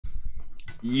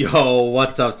Yo,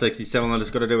 what's up, 67?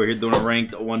 Let's go today. We're here doing a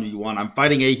ranked 1v1. I'm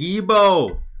fighting a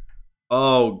Hebo.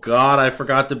 Oh, God, I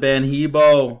forgot to ban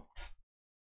Hebo.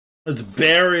 It's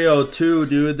Barrio, too,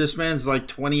 dude. This man's like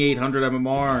 2,800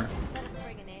 MMR.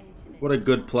 What a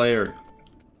good player.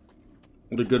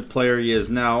 What a good player he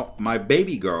is. Now, my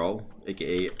baby girl,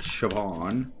 aka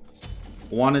Siobhan,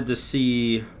 wanted to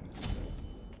see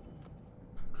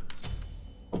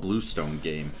a Bluestone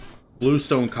game.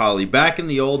 Bluestone Collie. Back in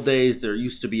the old days, there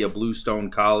used to be a Bluestone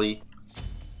Collie.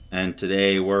 And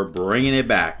today, we're bringing it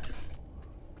back.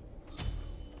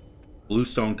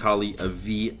 Bluestone Collie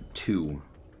V2.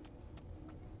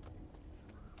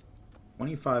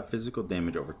 25 physical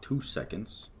damage over 2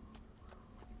 seconds.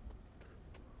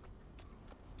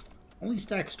 Only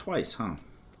stacks twice, huh?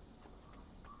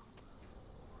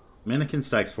 Mannequin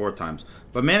stacks 4 times.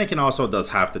 But Mannequin also does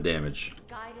half the damage.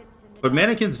 But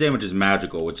Mannequin's damage is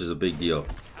magical, which is a big deal.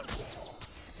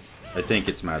 I think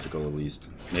it's magical, at least.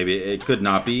 Maybe it could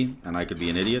not be, and I could be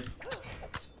an idiot.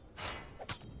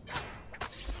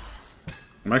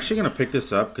 I'm actually going to pick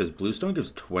this up, because Bluestone gives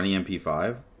 20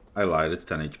 MP5. I lied, it's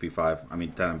 10 HP5. I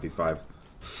mean, 10 MP5.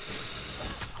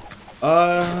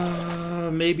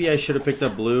 Maybe I should have picked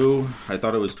up blue. I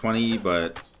thought it was 20,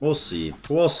 but we'll see.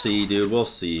 We'll see, dude. We'll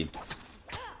see.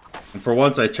 And for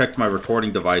once, I checked my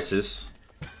recording devices.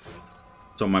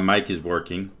 So my mic is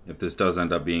working, if this does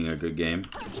end up being a good game.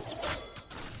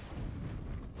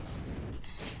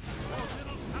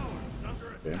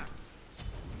 Okay.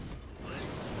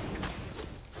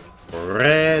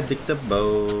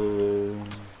 Predictable.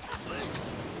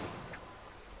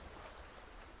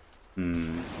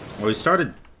 Well, he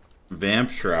started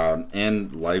Vamp Shroud and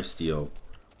Lifesteal.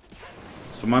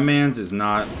 So my man's is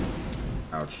not...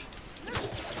 Ouch.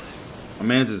 My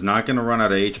man's is not going to run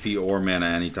out of HP or mana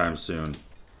anytime soon.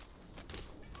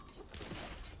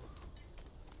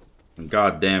 And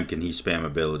goddamn can he spam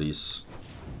abilities.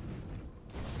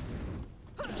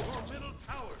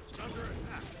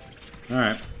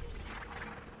 Alright.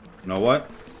 You know what?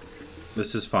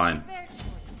 This is fine.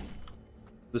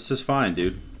 This is fine,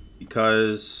 dude.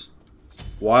 Because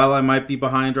while I might be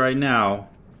behind right now,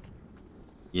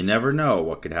 you never know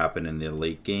what could happen in the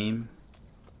late game.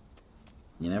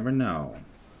 You never know.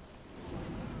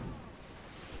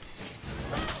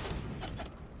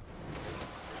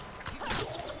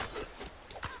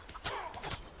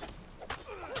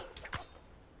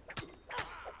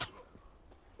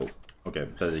 Oh, okay,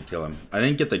 that did kill him. I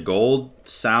didn't get the gold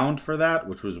sound for that,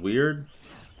 which was weird.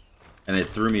 And it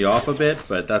threw me off a bit,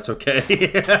 but that's okay.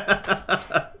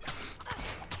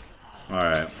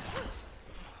 Alright.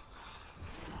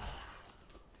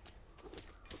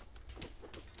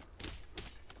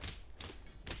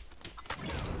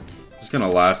 Just gonna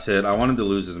last hit. I wanted to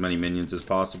lose as many minions as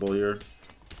possible here.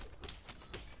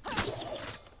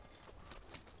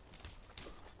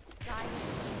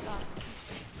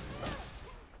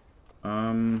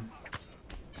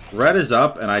 Red is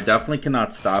up, and I definitely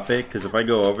cannot stop it, because if I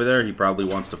go over there, he probably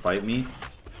wants to fight me,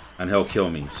 and he'll kill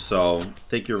me. So,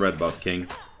 take your red buff, King.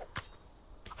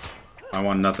 I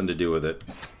want nothing to do with it.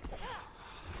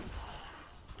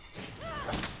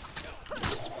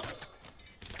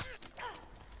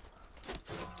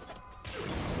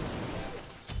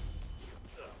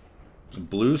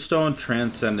 Bluestone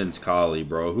Transcendence Collie,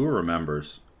 bro. Who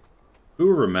remembers?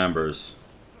 Who remembers?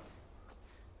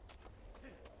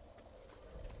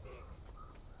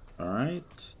 Alright.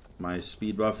 My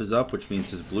speed buff is up, which means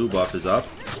his blue buff is up.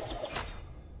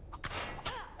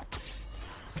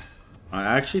 I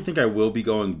actually think I will be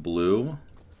going blue.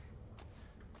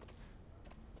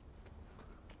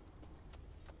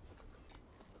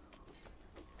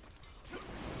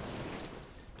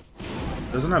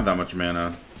 Doesn't have that much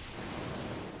mana.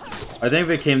 I think if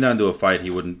it came down to a fight, he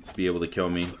wouldn't be able to kill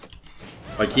me.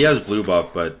 Like, he has blue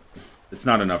buff, but it's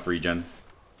not enough regen.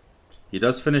 He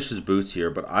does finish his boots here,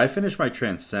 but I finish my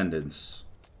Transcendence.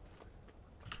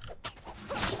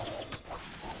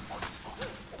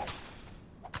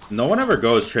 No one ever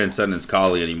goes Transcendence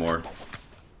Collie anymore.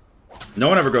 No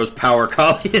one ever goes Power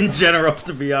Collie in general,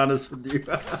 to be honest with you.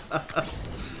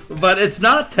 But it's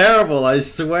not terrible, I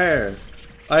swear.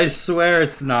 I swear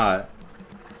it's not.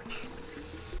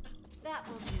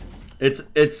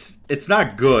 It's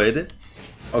not good,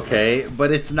 okay,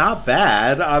 but it's not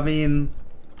bad. I mean,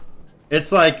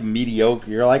 it's like mediocre.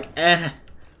 You're like,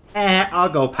 I'll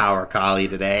go Power Collie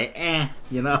today,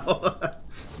 you know.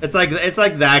 it's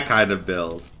like that kind of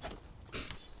build.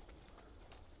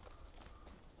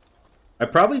 I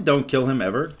probably don't kill him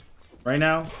ever, right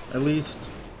now, at least.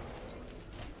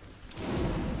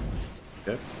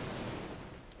 Okay.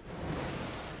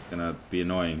 Gonna be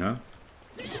annoying, huh?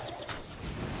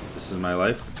 my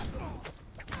life.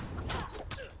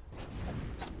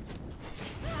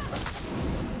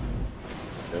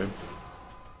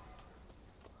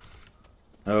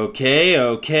 Okay.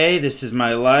 Okay, this is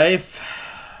my life.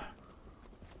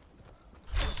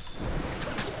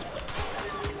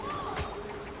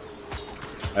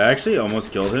 I actually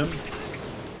almost killed him.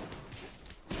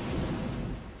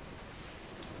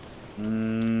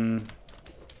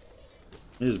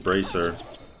 Here's Bracer.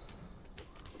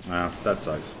 Wow, that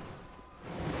sucks.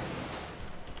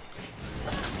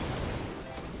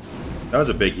 That was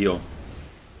a big heal.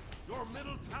 Your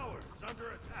middle tower is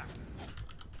under attack.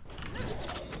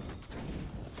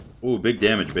 Ooh, big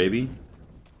damage, baby.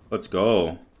 Let's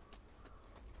go.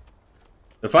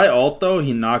 If I ult, though,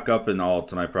 he knock up and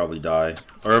ults and I probably die.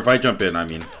 Or if I jump in, I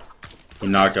mean. He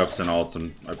knock ups and ults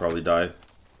and I probably die.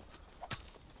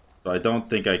 So I don't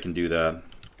think I can do that.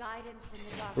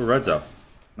 Ooh, red's up.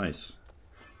 Nice.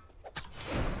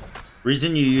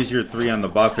 Reason you use your 3 on the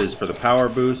buff is for the power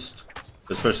boost.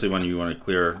 Especially when you want to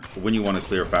clear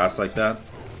fast like that.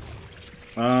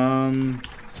 No,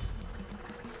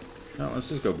 let's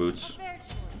just go boots.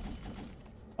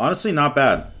 Honestly, not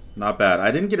bad. Not bad.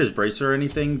 I didn't get his bracer or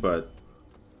anything, but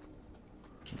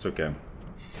it's okay.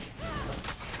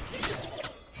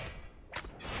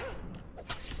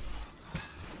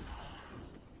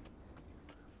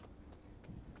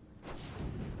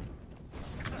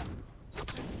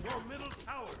 Your middle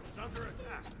tower is under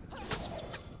attack.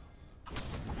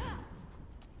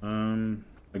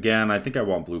 Again, I think I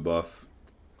want blue buff.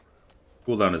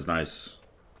 Cooldown is nice.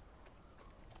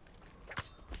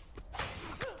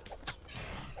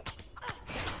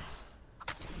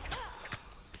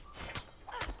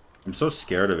 I'm so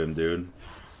scared of him, dude.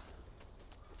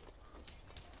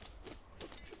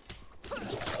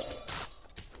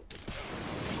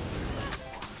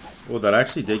 Oh, that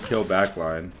actually did kill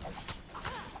backline.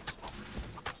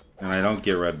 And I don't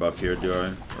get red buff here, do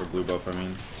I? Or blue buff, I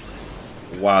mean.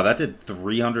 Wow, that did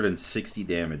 360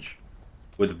 damage.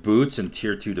 With boots and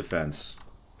tier 2 defense.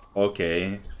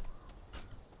 Okay.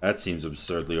 That seems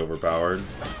absurdly overpowered.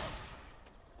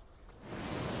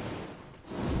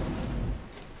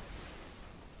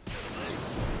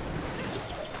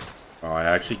 Oh, I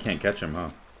actually can't catch him, huh?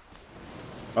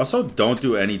 Also, don't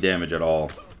do any damage at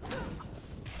all.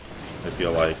 I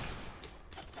feel like.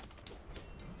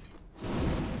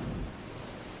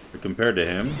 But compared to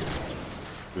him,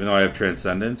 even though I have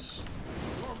Transcendence,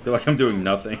 I feel like I'm doing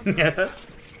nothing.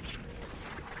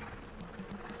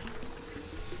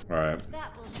 Alright.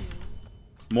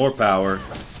 More power.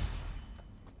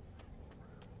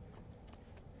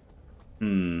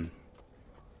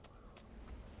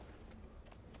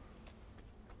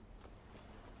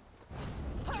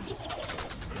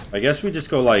 I guess we just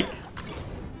go like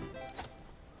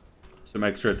some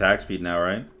extra attack speed now,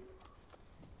 right?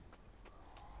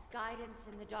 Guidance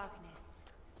in the darkness.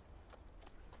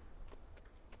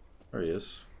 There he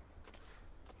is.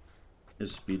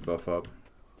 His speed buff up.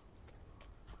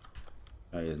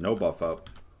 Oh, he has no buff up.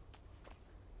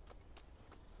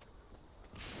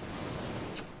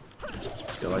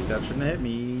 Feel like that shouldn't hit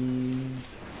me.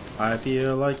 I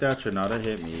feel like that should not have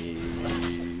hit me.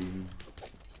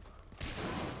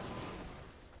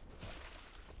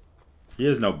 He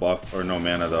has no buff or no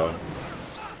mana though.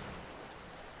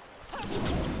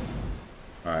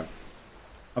 Alright.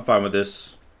 I'm fine with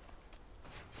this.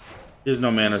 He has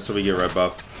no mana, so we get red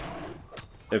buff.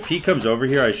 If he comes over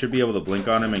here, I should be able to blink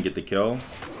on him and get the kill.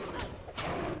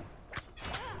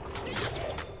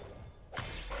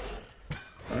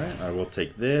 Alright, I will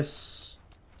take this.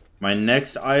 My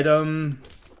next item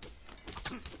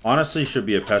honestly should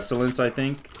be a Pestilence, I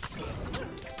think.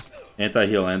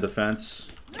 Anti-heal and defense.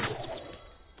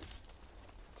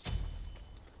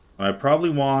 I probably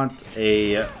want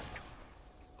a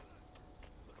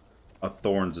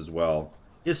Thorns as well.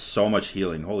 He has so much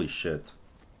healing. Holy shit.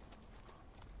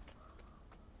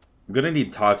 I'm gonna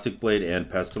need Toxic Blade and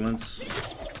Pestilence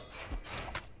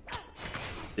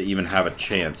to even have a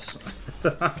chance.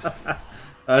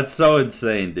 That's so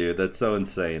insane, dude. That's so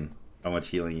insane how much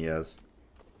healing he has.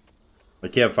 I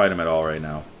can't fight him at all right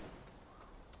now.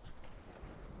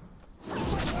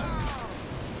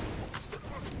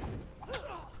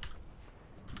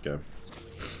 Okay.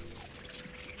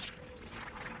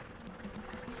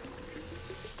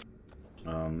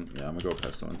 Yeah, I'm gonna go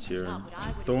Pestilence here.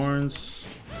 Thorns.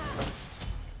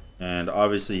 And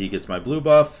obviously he gets my blue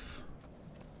buff.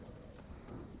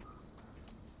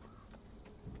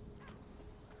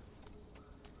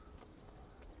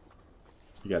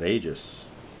 You got Aegis.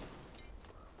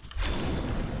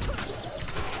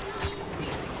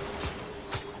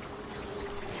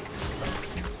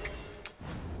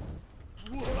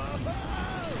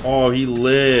 Oh, he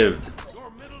lived. Your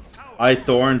middle tower. I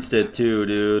Thorns it too,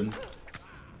 dude.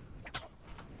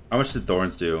 How much did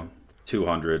Thorns do?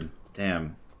 200.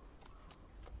 Damn.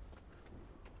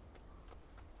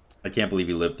 I can't believe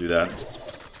he lived through that.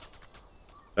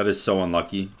 That is so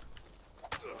unlucky.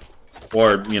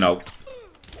 Or, you know,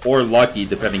 or lucky,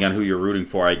 depending on who you're rooting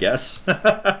for, I guess.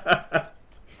 Alright,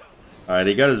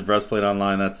 he got his breastplate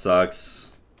online. That sucks.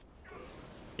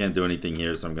 Can't do anything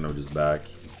here, so I'm going to just back.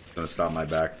 Gonna stop my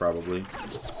back, probably.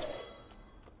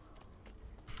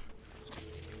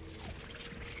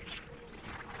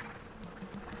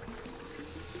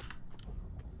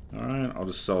 Alright, I'll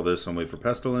just sell this and wait for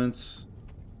Pestilence.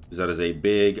 Because that is a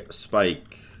big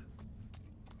spike.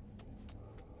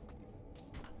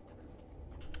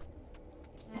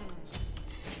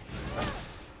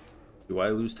 Do I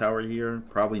lose tower here?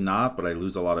 Probably not, but I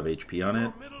lose a lot of HP on it.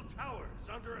 Your middle tower is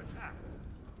under attack.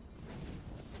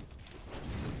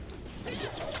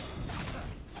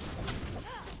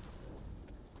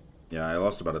 Yeah, I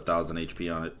lost about 1,000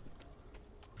 HP on it.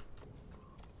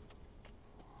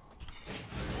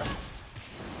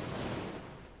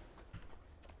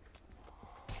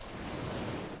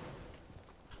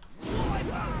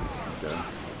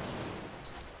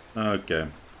 Okay.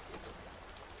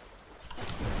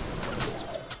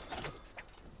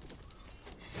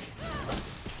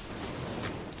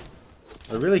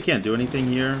 I really can't do anything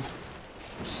here,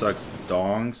 which sucks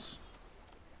dongs.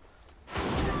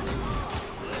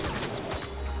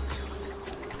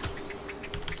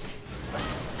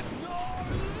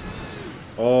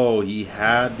 Oh, he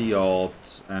had the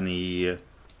ult, and he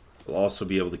will also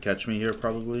be able to catch me here,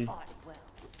 probably.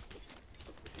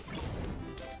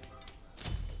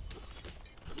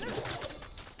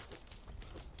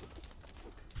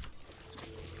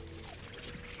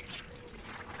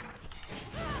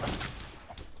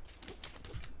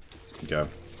 Okay.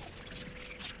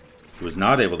 He was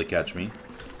not able to catch me.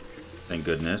 Thank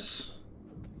goodness.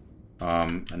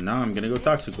 And now I'm gonna go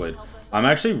Toxic Blade. I'm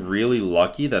actually really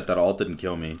lucky that that ult didn't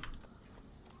kill me.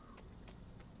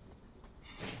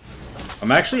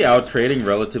 I'm actually out trading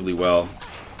relatively well.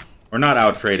 Or not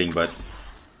out trading, but...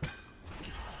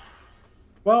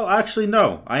 Well, actually,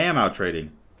 no. I am out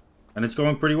trading. And it's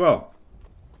going pretty well.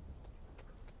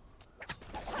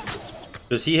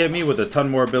 Because he hit me with a ton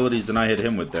more abilities than I hit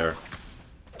him with there.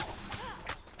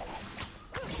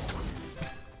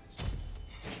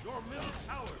 Your middle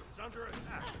tower is under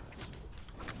attack.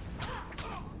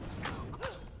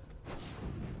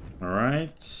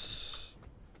 Alright.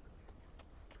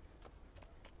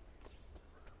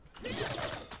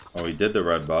 Oh, he did the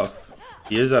red buff.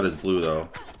 He is at his blue, though.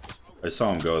 I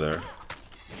saw him go there.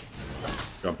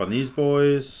 Jump on these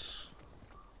boys.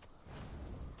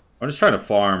 I'm just trying to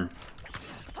farm.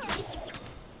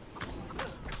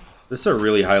 This is a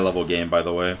really high-level game, by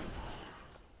the way.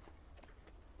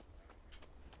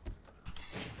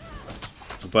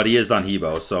 But he is on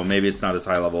Hebo, so maybe it's not as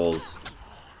high-level as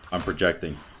I'm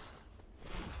projecting.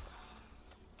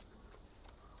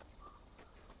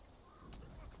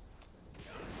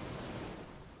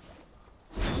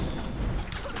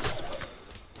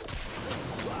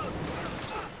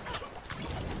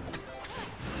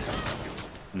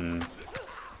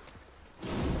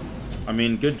 I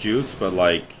mean, good jukes, but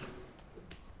like,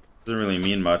 doesn't really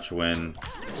mean much when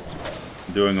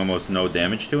doing almost no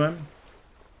damage to him.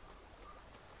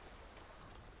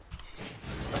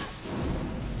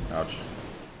 Ouch.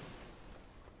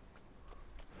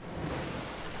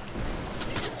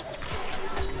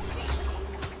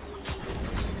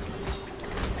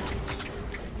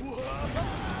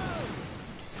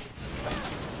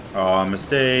 Oh,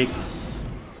 mistakes.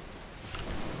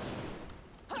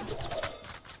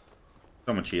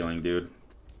 So much healing, dude.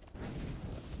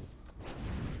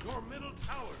 Your middle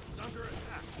tower is under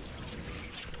attack.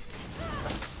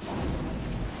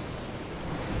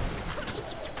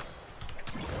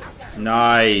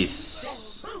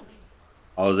 Nice.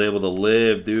 I was able to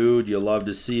live, dude. You love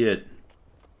to see it.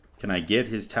 Can I get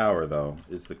his tower, though,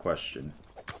 is the question.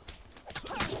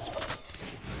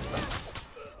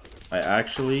 I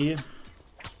actually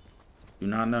do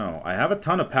not know. I have a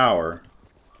ton of power.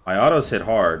 My autos hit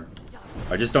hard.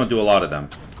 I just don't do a lot of them.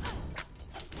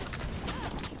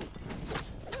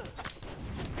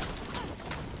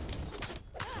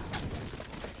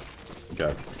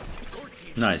 Okay.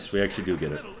 Nice, we actually do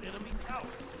get it.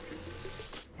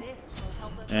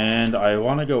 And I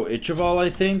want to go Ichival, I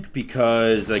think,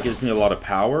 because that gives me a lot of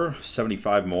power.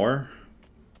 75 more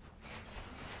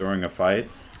during a fight.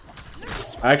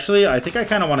 Actually, I think I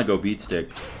kind of want to go Beat Stick.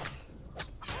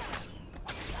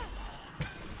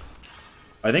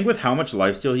 I think with how much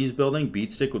lifesteal he's building,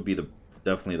 Beat Stick would be the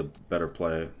definitely the better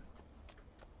play.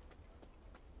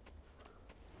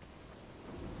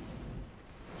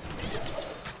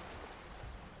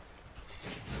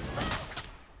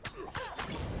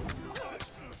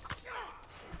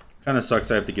 Kind of sucks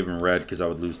I have to give him red because I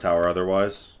would lose tower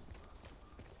otherwise.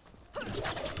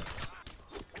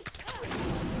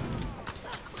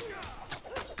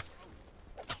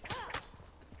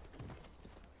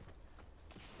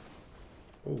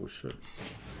 Oh shit.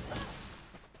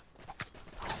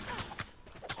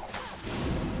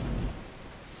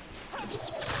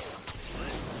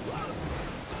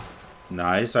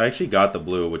 Nice. I actually got the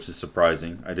blue, which is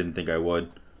surprising. I didn't think I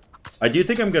would. I do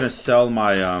think I'm gonna sell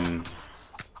my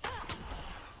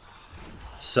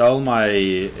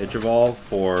Itcheval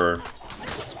for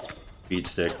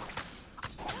Beatstick.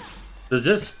 Does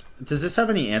this have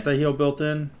any anti-heal built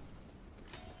in?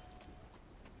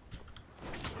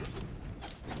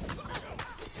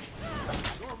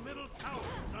 Your middle tower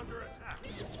is under attack.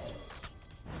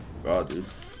 God, dude.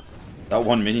 That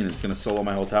one minion is gonna solo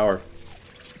my whole tower.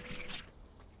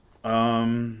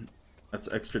 That's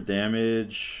extra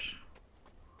damage.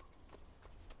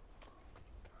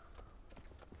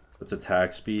 That's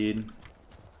attack speed.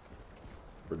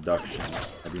 Reduction.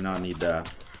 I do not need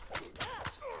that.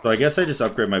 So I guess I just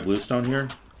upgrade my bluestone here.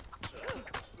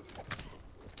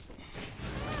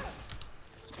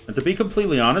 And to be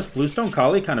completely honest, bluestone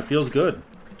Kali kind of feels good.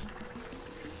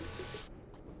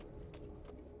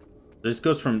 This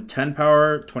goes from 10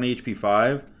 power, 20 HP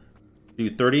 5, to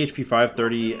 30 HP 5,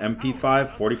 30 MP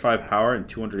 5, 45 power, and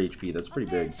 200 HP. That's pretty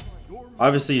big.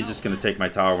 Obviously, he's just going to take my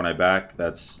tower when I back.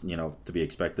 That's, you know, to be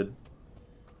expected.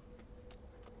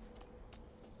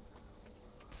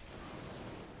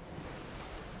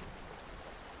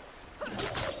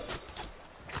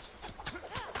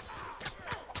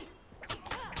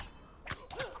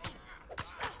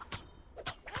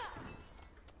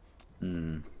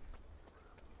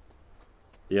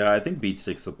 Yeah, I think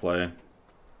Beatstick's the play.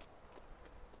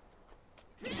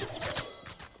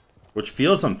 Which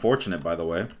feels unfortunate, by the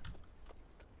way.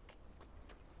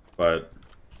 But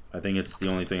I think it's the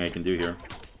only thing I can do here.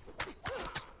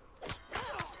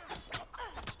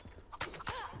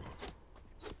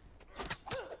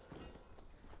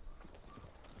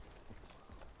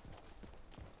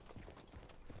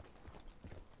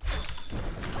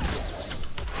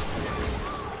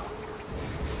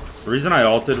 The reason I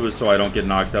ulted was so I don't get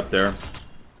knocked up there.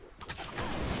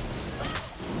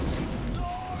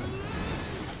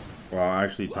 Wow,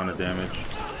 actually a ton of damage.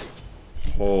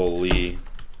 Holy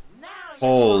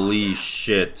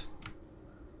shit.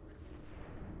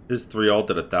 His 3 ult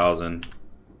at 1,000.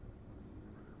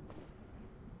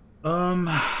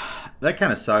 That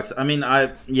kind of sucks. I mean,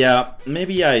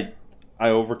 maybe I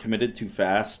overcommitted too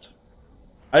fast.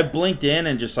 I blinked in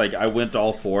and just like I went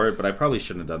all for it, but I probably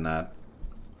shouldn't have done that.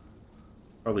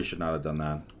 Probably should not have done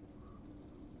that.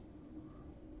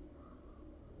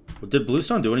 But did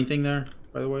Bluestone do anything there,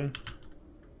 by the way?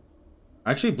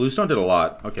 Actually, Bluestone did a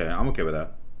lot. Okay, I'm okay with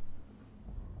that.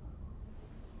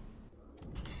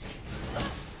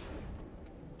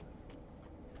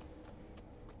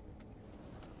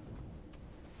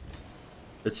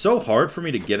 It's so hard for me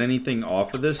to get anything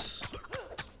off of this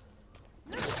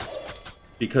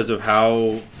because of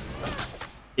how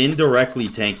indirectly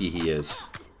tanky he is.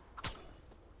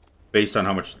 Based on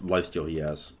how much lifesteal he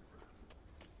has.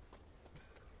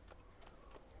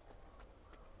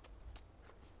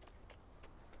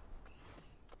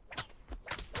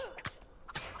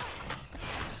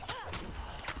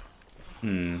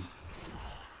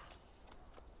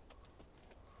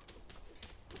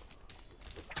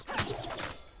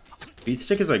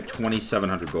 Beatstick is like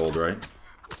 2,700 gold, right?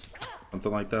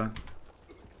 Something like that.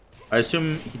 I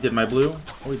assume he did my blue.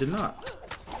 Oh, he did not.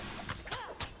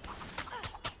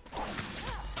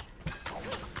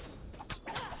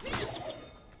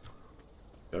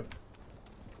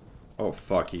 Oh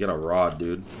fuck, you got a rod,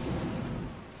 dude.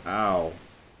 Ow.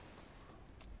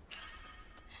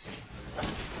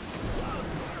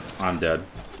 I'm dead.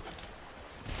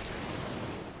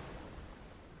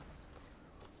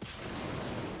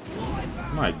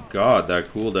 My god, that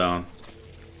cooldown.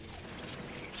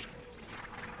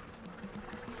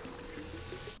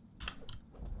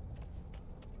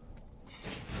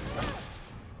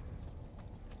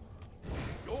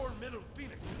 Your middle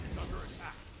phoenix is under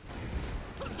attack.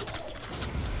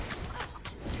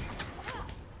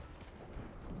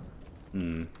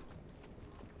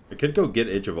 I could go get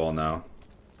Itcheval now.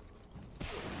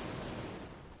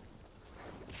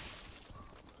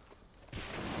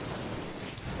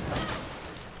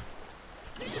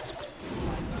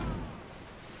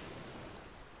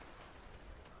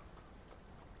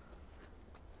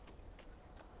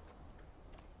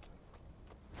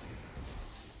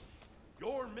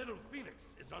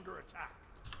 is under attack.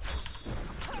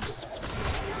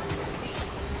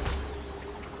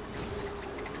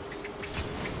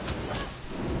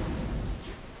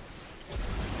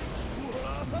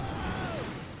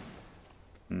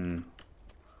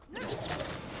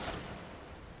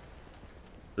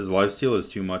 His lifesteal is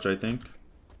too much, I think.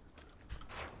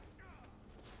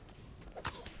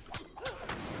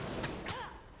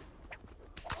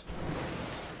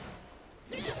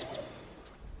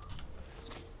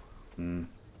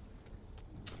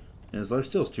 Yeah, his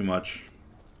lifesteal is too much.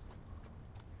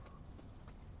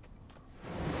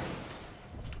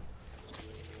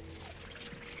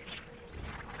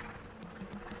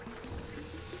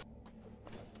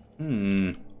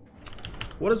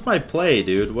 What is my play,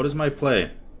 dude? What is my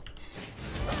play?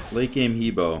 Late game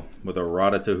Hebo with a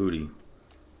Ratatahootie.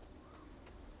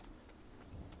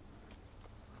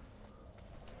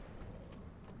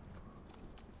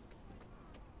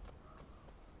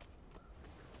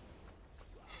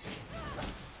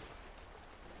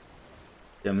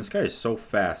 Damn, this guy is so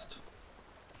fast.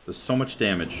 Does so much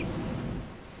damage.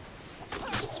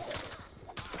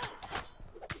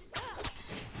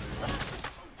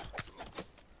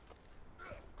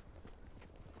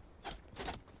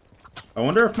 I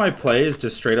wonder if my play is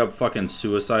just straight up fucking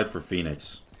suicide for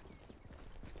Phoenix.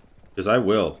 Because I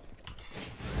will.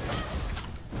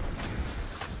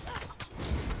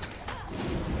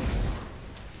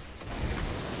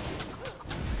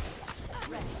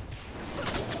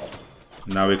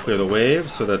 Now we clear the wave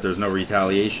so that there's no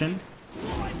retaliation.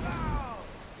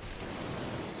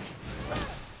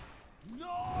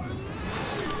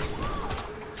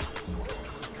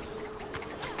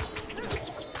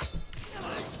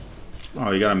 Oh,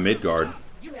 you got a mid guard.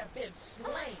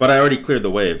 But I already cleared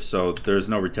the wave, so there's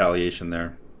no retaliation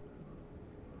there.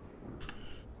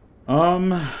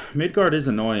 Mid guard is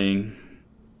annoying.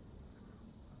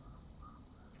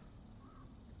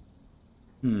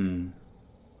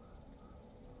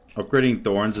 Upgrading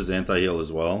Thorns is anti-heal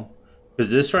as well.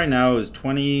 Because this right now is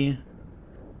 20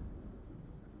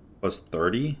 plus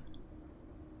 30.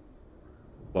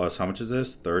 Plus, how much is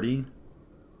this? 30?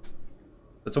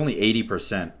 That's only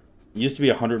 80%. It used to be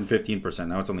 115%,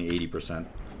 now it's only 80%.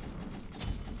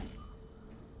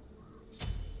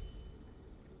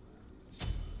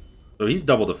 So he's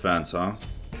double defense, huh?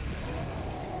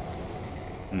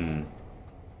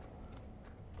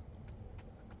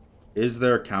 Is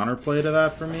there a counterplay to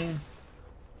that for me?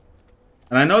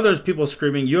 And I know there's people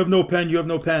screaming, you have no pen, you have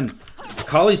no pen.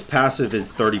 Kali's passive is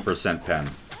 30% pen.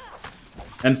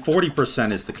 And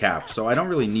 40% is the cap, so I don't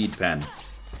really need pen.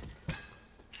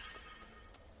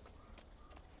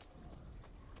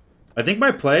 I think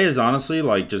my play is honestly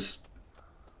like just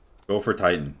go for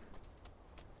Titan.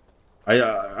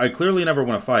 I clearly never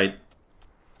want to fight.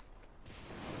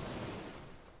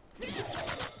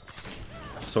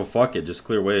 So fuck it, just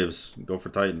clear waves. Go for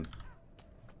Titan.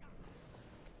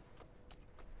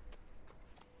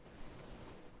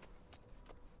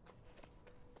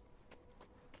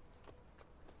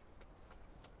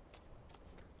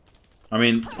 I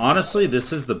mean, honestly,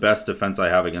 this is the best defense I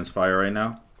have against fire right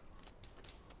now.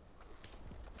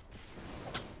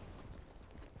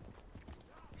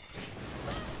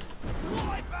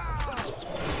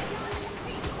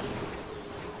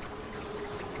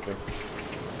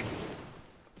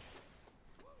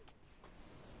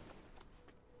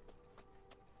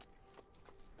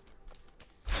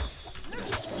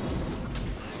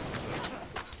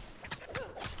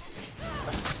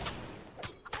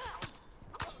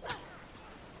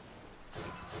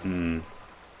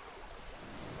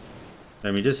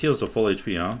 I mean, he just heals to full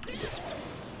HP, huh?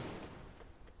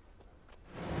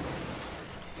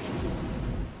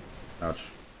 Ouch.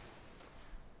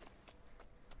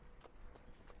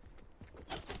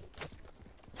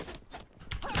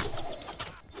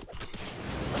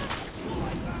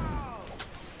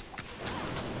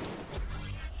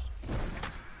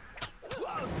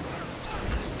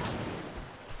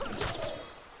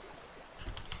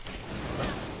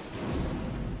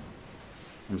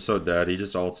 I'm so dead. He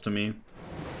just ults to me.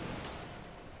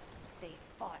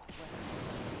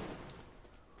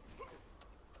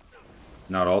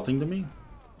 Not ulting to me?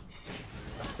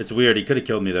 It's weird. He could have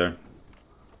killed me there.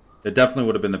 It definitely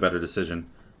would have been the better decision.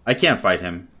 I can't fight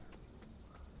him.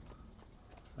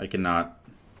 I cannot.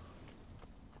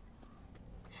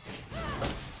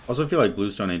 Also feel like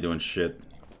Bluestone ain't doing shit.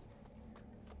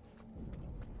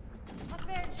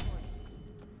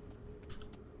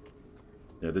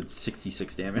 Yeah, it did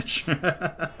 66 damage.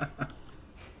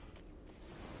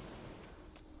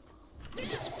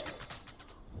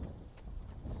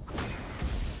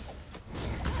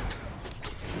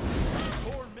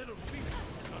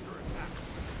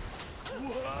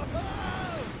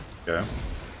 Okay.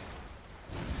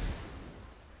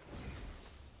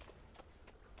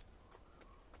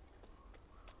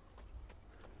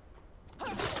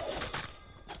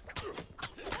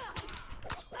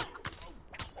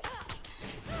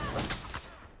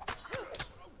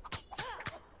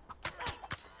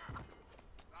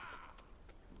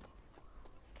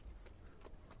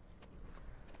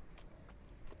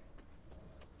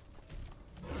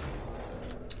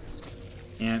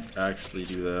 Can't actually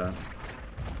do that.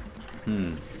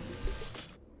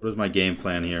 What is my game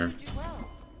plan here?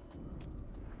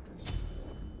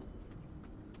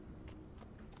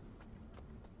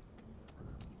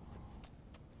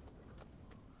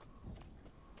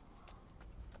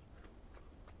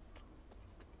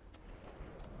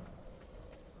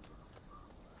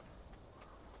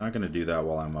 Not gonna do that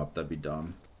while I'm up, that'd be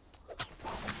dumb.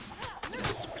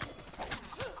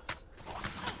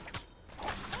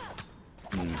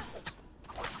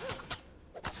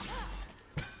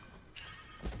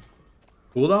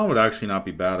 Cooldown would actually not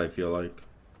be bad, I feel like.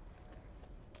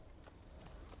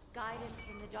 Guidance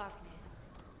in the darkness.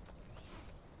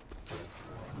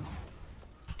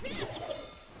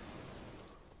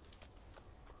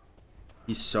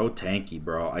 He's so tanky,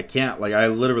 bro. I can't, like, I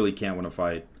literally can't win a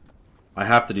fight. I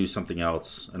have to do something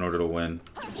else in order to win.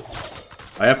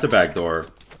 I have to backdoor.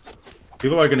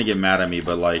 People are gonna get mad at me,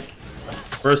 but, like,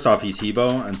 first off, he's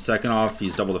Hebo, and second off,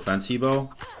 he's double defense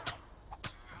Hebo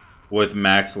with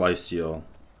max lifesteal.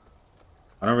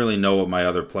 I don't really know what my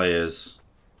other play is.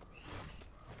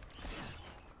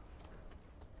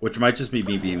 Which might just be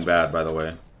me being bad, by the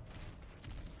way.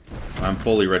 I'm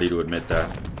fully ready to admit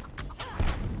that.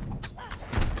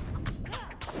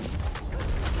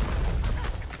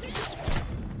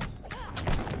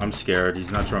 I'm scared.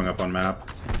 He's not showing up on map.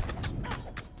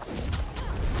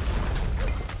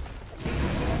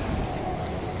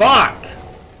 Fuck!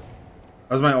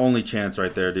 That was my only chance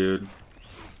right there, dude.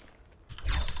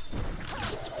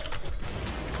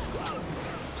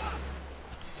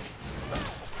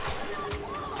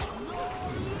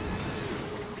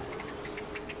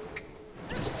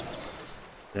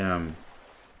 Damn.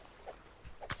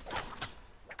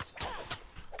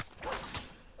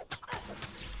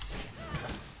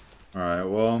 Alright,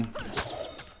 well.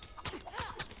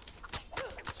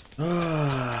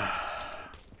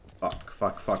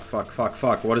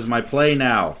 Fuck. What is my play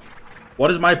now?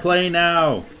 What is my play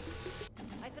now?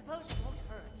 I suppose it won't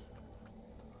hurt.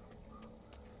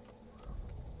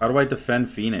 How do I defend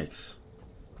Phoenix?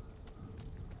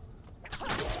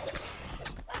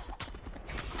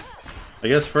 I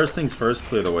guess first things first,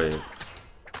 clear the wave.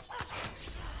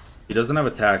 He doesn't have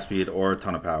attack speed or a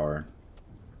ton of power.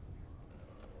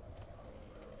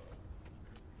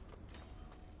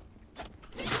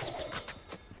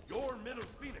 Your middle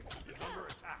Phoenix is under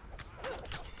attack.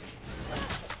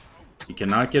 He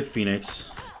cannot get Phoenix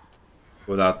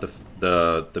without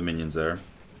the minions there.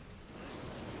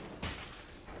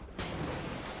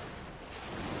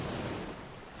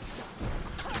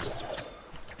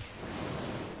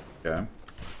 Okay.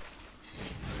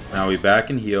 Now we back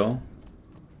and heal.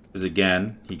 Because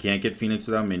again, he can't get Phoenix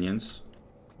without minions.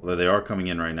 Although they are coming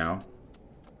in right now.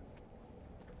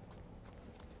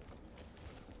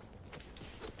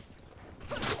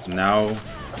 Now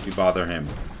we bother him.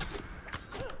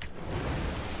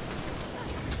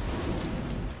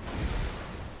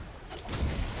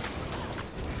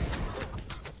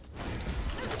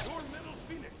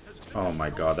 Oh my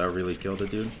god, that really killed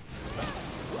it, dude.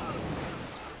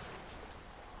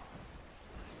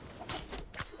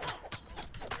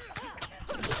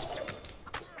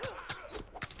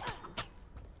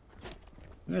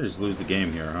 I'm gonna just lose the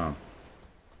game here, huh?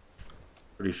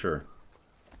 Pretty sure.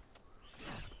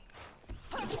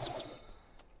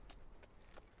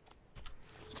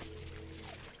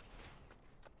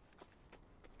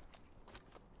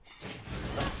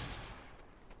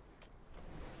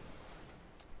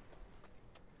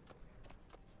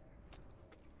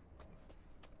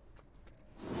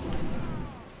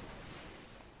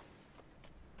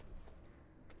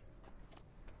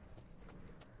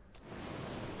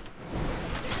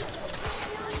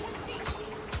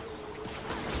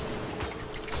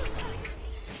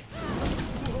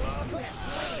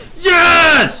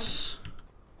 Yes!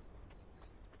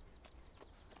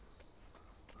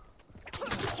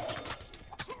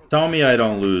 Tell me I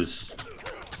don't lose.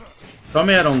 Tell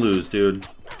me I don't lose, dude.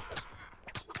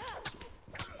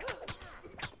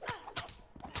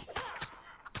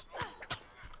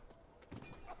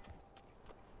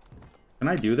 Can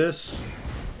I do this?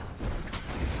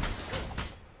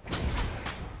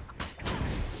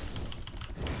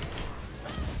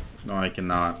 No, I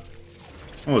cannot.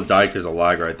 Almost died because of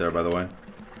lag right there, by the way.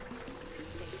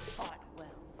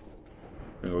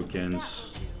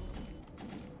 Okins.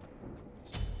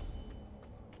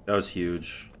 That was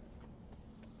huge.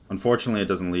 Unfortunately, it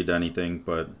doesn't lead to anything,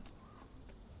 but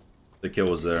the kill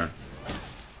was there.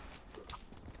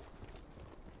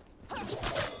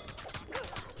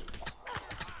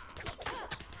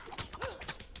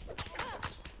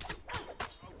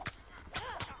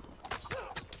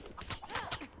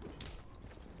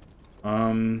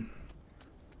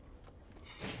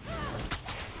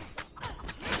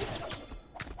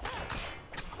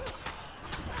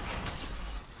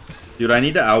 Dude, I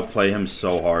need to outplay him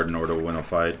so hard in order to win a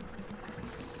fight.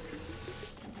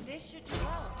 This should do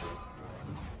well.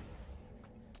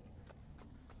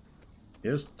 He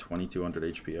has 2200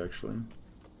 HP actually.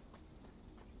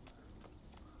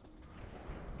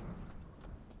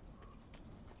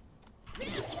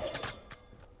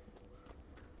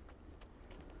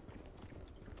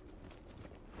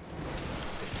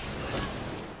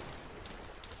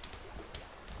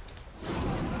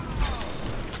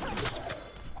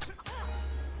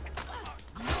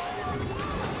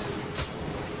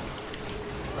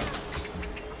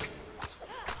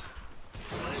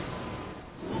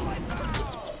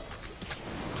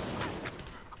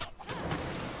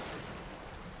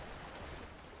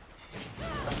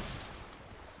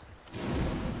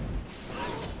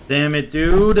 Damn it,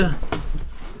 dude.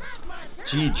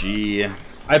 GG.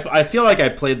 I feel like I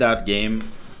played that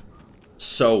game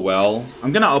so well.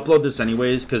 I'm gonna upload this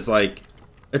anyways, because, like,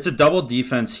 it's a double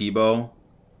defense Hebo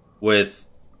with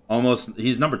almost...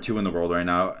 He's number 2 in the world right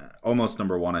now. Almost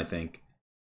number 1, I think.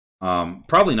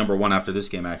 Probably number 1 after this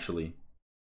game, actually.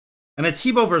 And it's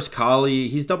Hebo versus Kali.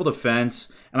 He's double defense.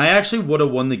 And I actually would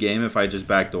have won the game if I just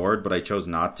backdoored, but I chose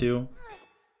not to.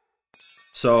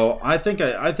 So I think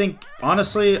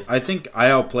honestly, I think I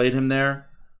outplayed him there,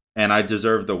 and I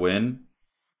deserved the win.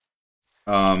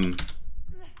 But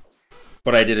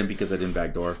I didn't because I didn't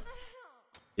backdoor,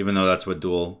 even though that's what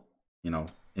Duel, you know,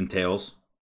 entails.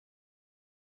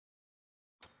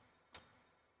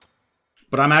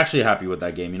 But I'm actually happy with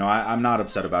that game. You know, I'm not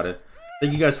upset about it.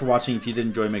 Thank you guys for watching. If you did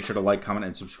enjoy, make sure to like, comment,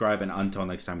 and subscribe. And until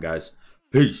next time, guys,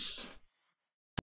 peace.